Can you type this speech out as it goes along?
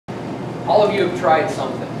All of you have tried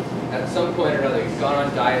something at some point or another. You've gone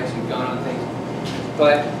on diets, you've gone on things.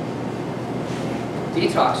 But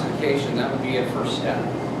detoxification, that would be a first step.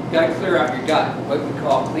 You've got to clear out your gut, what we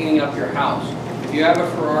call cleaning up your house. If you have a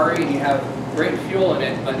Ferrari and you have great fuel in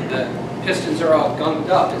it, but the pistons are all gunked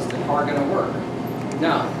up, is the car going to work?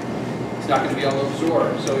 No. It's not going to be able to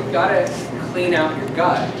absorb. So we've got to clean out your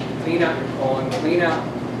gut, clean out your colon, clean out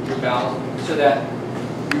your bowels, so that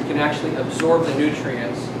you can actually absorb the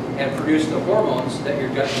nutrients and produce the hormones that your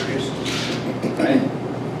gut produces. Right?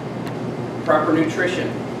 Proper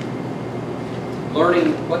nutrition.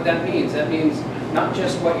 Learning what that means. That means not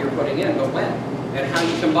just what you're putting in, but when and how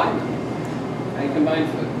you combine them. How you combine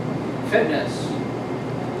food. Fitness,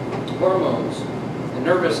 hormones, the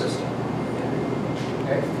nervous system.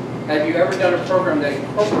 Okay? Have you ever done a program that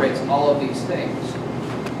incorporates all of these things?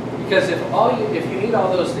 Because if you need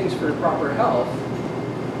all those things for proper health,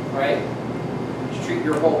 right, to treat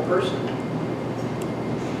your whole person,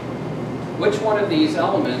 which one of these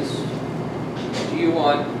elements do you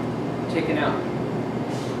want taken out?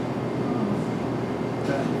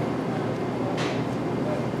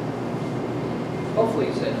 Hopefully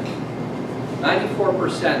you said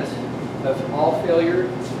 94% of all failure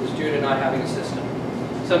is due to not having a system.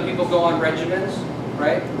 Some people go on regimens,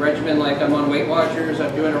 right? Regimen like I'm on Weight Watchers,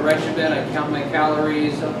 I'm doing a regimen, I count my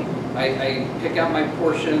calories, I pick out my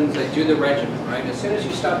portions, I do the regimen, right? As soon as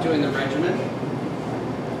you stop doing the regimen,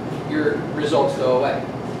 your results go away.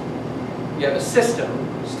 You have a system,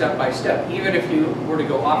 step by step. Even if you were to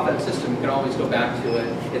go off that system, you can always go back to it.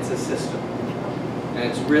 It's a system. And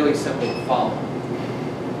it's really simple to follow.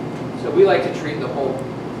 So we like to treat the whole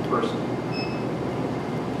person.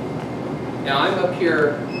 Now I'm up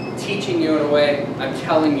here teaching you in a way, I'm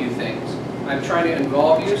telling you things. I'm trying to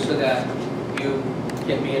involve you so that you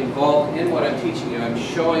can be involved in what I'm teaching you. I'm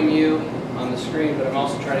showing you on the screen, but I'm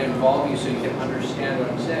also trying to involve you so you can understand what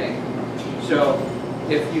I'm saying. So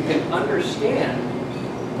if you can understand,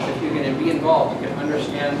 if you can be involved, you can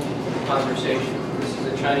understand the conversation. This is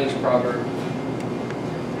a Chinese proverb.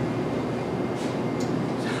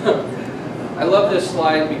 I love this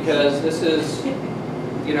slide because this is,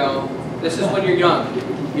 you know, this is when you're young.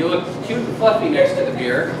 You look cute and fluffy next to the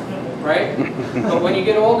beer, right? But when you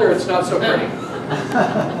get older, it's not so pretty.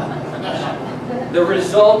 The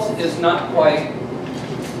result is not quite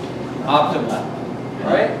optimal,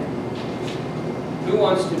 right? Who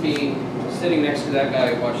wants to be sitting next to that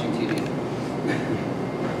guy watching TV?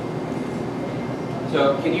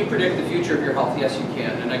 So, can you predict the future of your health? Yes, you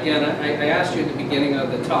can. And again, I asked you at the beginning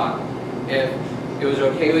of the talk if it was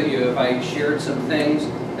okay with you if I shared some things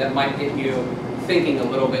that might get you thinking a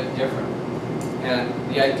little bit different. And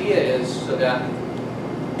the idea is so that,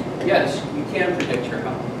 yes, you can predict your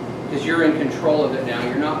health because you're in control of it now.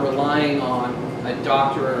 You're not relying on a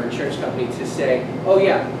doctor or insurance company to say, oh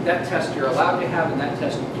yeah, that test you're allowed to have and that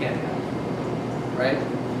test you can't have, right?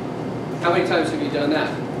 How many times have you done that?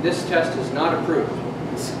 This test is not approved.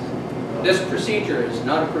 This procedure is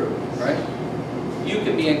not approved, right? You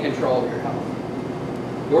can be in control of your health.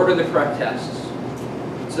 You order the correct tests.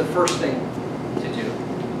 It's the first thing to do,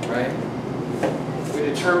 right? We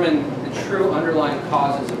determine the true underlying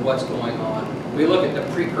causes of what's going on. We look at the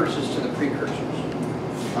precursors to the precursors,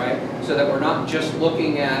 right? So that we're not just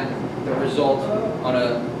looking at the result on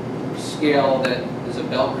a scale that is a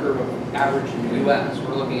bell curve of average in the U.S.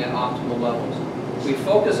 We're looking at optimal levels. We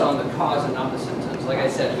focus on the cause and not the symptoms. Like I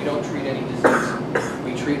said, we don't treat any disease.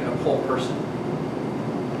 We treat a whole person.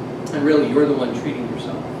 And really, you're the one treating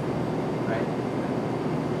yourself, right?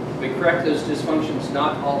 We correct those dysfunctions,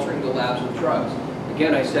 not altering the labs with drugs.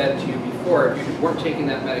 Again, I said to you before, if you weren't taking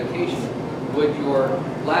that medication, would your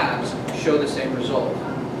labs show the same result?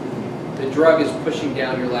 The drug is pushing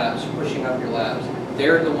down your labs, pushing up your labs.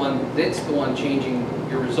 They're the one, it's the one changing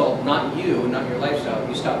your result, not you, not your lifestyle. If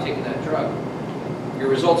you stop taking that drug, your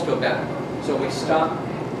results go back. So we stop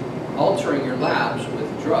altering your labs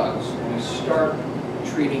with drugs, and we start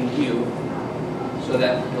treating you so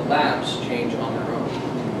that the labs change on their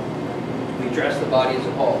own. We address the body as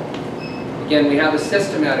a whole. Again, we have a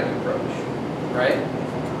systematic approach, right?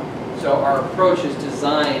 So our approach is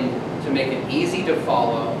designed to make it easy to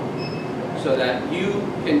follow so that you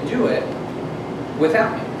can do it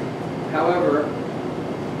without me. However,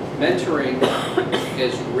 mentoring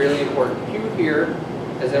is really important. Who here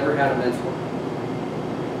has ever had a mentor?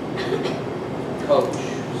 Coach,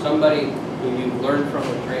 somebody who you've learned from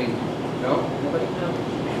or trained? No? Nobody? No.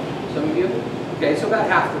 Some of you? Okay, so about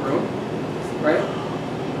half the room, right?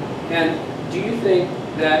 And do you think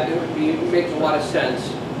that it would make a lot of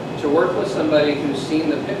sense to work with somebody who's seen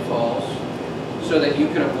the pitfalls so that you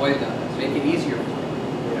can avoid them, make it easier for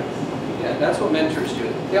you? That's what mentors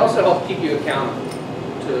do. They also help keep you accountable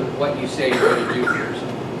to what you say you're going to do for yourself.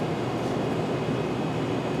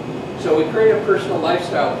 So we create a personal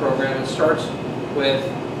lifestyle program. It starts with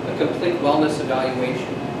a complete wellness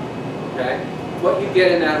evaluation. Okay? What you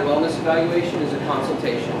get in that wellness evaluation is a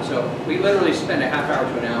consultation. So we literally spend a half hour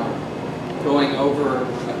to an hour going over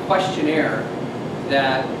a questionnaire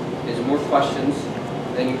that is more questions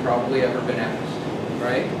than you've probably ever been asked,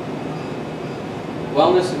 right?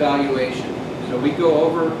 Wellness evaluation. So we go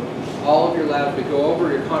over all of your labs, we go over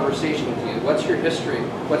your conversation with you. What's your history?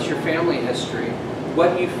 What's your family history?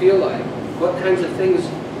 What do you feel like? What kinds of things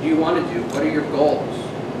do you want to do? What are your goals?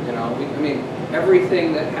 You know, I mean,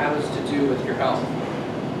 everything that has to do with your health.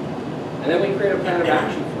 And then we create a plan of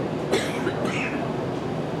action for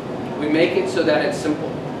you. We make it so that it's simple,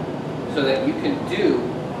 so that you can do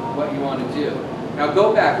what you want to do. Now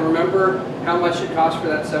go back and remember how much it cost for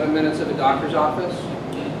that 7 minutes of a doctor's office?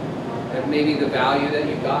 And maybe the value that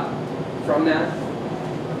you got from that?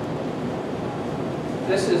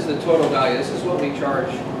 This is the total value. This is what we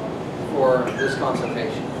charge for this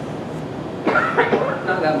consultation.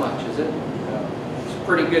 Not that much, is it? It's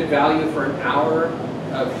pretty good value for an hour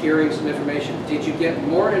of hearing some information. Did you get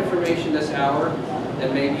more information this hour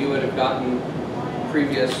than maybe you would have gotten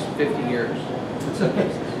previous 50 years in some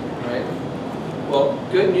cases, right? Well,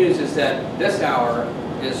 good news is that this hour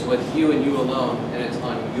is with you and you alone, and it's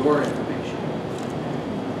on your information.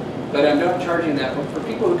 But I'm not charging that. But for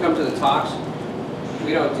people who come to the talks,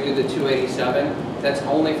 we don't do the $287. That's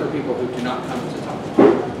only for people who do not come to talk.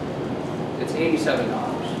 It's $87.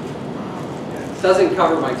 It doesn't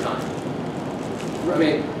cover my time. I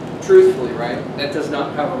mean, truthfully, right? That does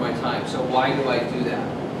not cover my time. So why do I do that?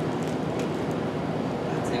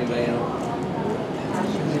 Anybody else?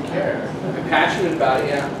 You care. I'm passionate about it,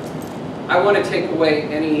 yeah. I want to take away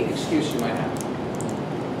any excuse you might have.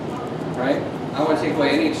 Right? I want to take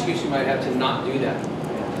away any excuse you might have to not do that.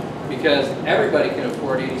 Because everybody can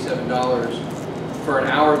afford $87 for an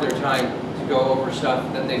hour of their time to go over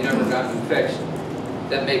stuff that they've never gotten fixed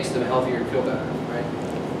that makes them healthier and feel better, right?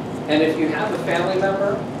 And if you have a family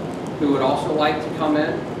member who would also like to come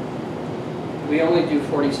in, we only do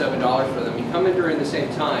 $47 for them. You come in during the same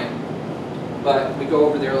time, but we go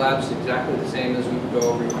over their labs exactly the same as we would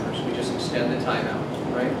go over yours. We just extend the time out,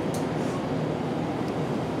 right?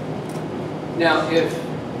 Now, if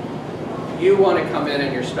you want to come in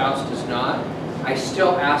and your spouse does not, I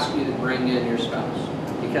still ask you to bring in your spouse,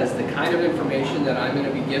 because the kind of information that I'm going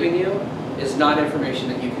to be giving you is not information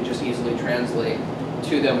that you can just easily translate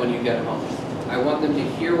to them when you get home. I want them to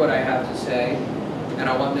hear what I have to say, and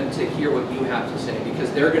I want them to hear what you have to say,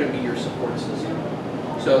 because they're going to be your support system.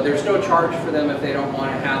 So there's no charge for them if they don't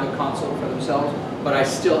want to have a consult for themselves, but I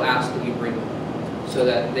still ask that you bring them so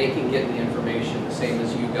that they can get the information the same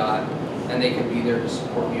as you got, and they can be there to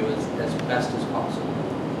support you as best as possible.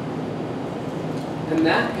 And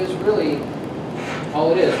that is really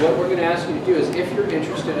all it is. What we're going to ask you to do is, if you're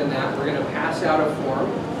interested in that, we're going to pass out a form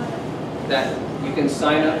that you can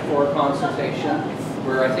sign up for a consultation.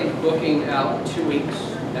 We're, I think, booking out 2 weeks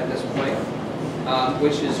at this point,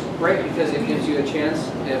 which is great because it gives you a chance,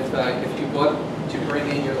 if you book, to bring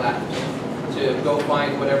in your labs, to go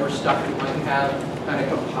find whatever stuff you might have, kind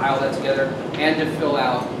of compile that together, and to fill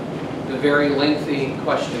out the very lengthy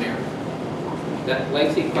questionnaire. That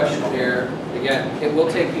lengthy questionnaire, again, it will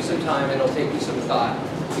take you some time, it'll take you some thought,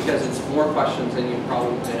 because it's more questions than you've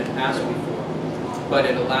probably been asked before. But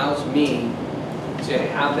it allows me to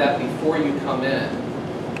have that before you come in,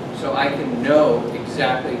 so I can know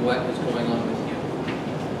exactly what is going on with you.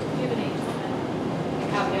 Do you have an age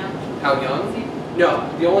limit? How young? How young?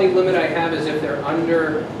 No, the only limit I have is if they're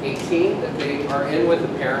under 18, that they are in with a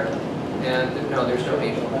parent, and no, there's no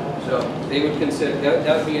age limit. So they would consider,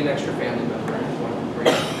 that would be an extra family member.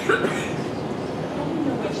 How do you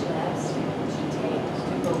know which labs to take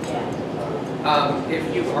to go get?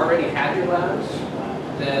 If you've already had your labs,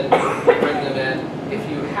 then bring them in. If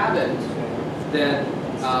you haven't, then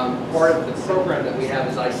part of the program that we have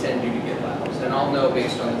is I send you to get labs, and I'll know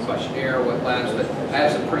based on the questionnaire what labs. But I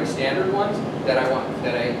have some pretty standard ones that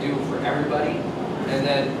I do for everybody. And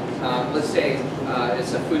then let's say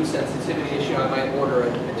it's a food sensitivity issue, I might order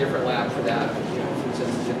a different lab for that, food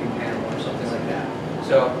sensitivity panel or something like that.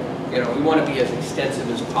 So we want to be as extensive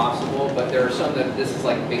as possible, but there are some that this is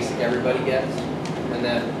like basic everybody gets, and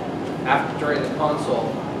then during the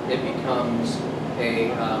consult, it becomes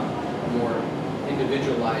a more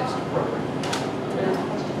individualized program.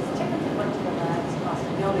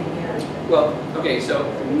 Well, okay,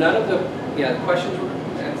 so none of the questions were,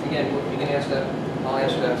 and again, you can answer that, I'll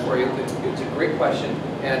answer that for you. It's a great question,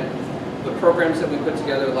 and the programs that we put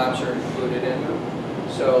together, labs are included in them,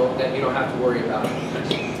 so that you don't have to worry about it.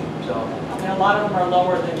 So. And a lot of them are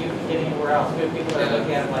lower than you can get anywhere else. We have people that look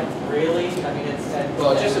at them like, really? I mean, it's...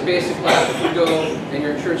 Well, just a basic lab. If you go and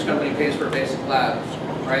your insurance company pays for a basic lab,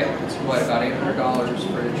 right? It's what, about $800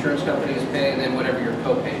 for the insurance company is paying, and then whatever your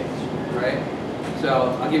copay is, right?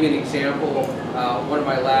 So I'll give you an example. One of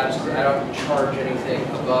my labs, I don't charge anything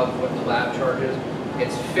above what the lab charges.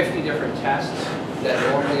 It's 50 different tests that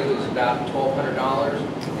normally was about $1,200,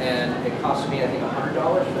 and it costs me, I think,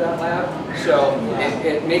 $100 for that lab. So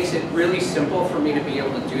it makes it really simple for me to be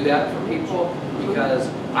able to do that for people, because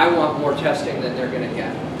I want more testing than they're going to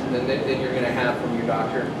get, than you're going to have from your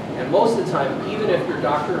doctor. And most of the time, even if your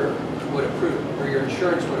doctor would approve, or your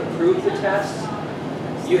insurance would approve the tests,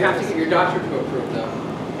 you have to get your doctor to approve them,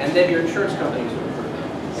 and then your insurance companies would approve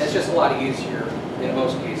them. And it's just a lot easier in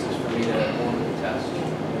most cases for me to order the test.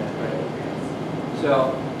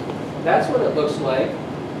 So that's what it looks like.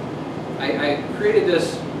 I created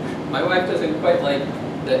this. My wife doesn't quite like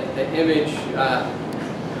the image,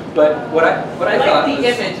 but what I thought like the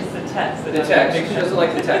was, image is the text. The text. She doesn't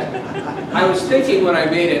like the text. I was thinking when I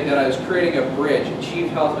made it that I was creating a bridge.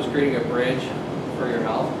 Achieve Health was creating a bridge for your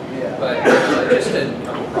health. Yeah. But it just didn't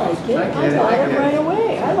come across. I got it right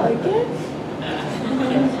away. I like it.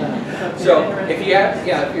 So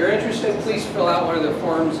if you're interested, please fill out one of the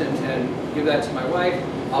forms and give that to my wife.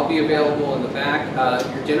 I'll be available in the back.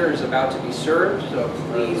 Your dinner is about to be served, so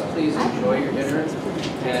please enjoy your dinner.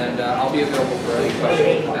 And I'll be available for any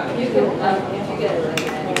questions. You can, if you get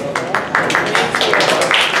it.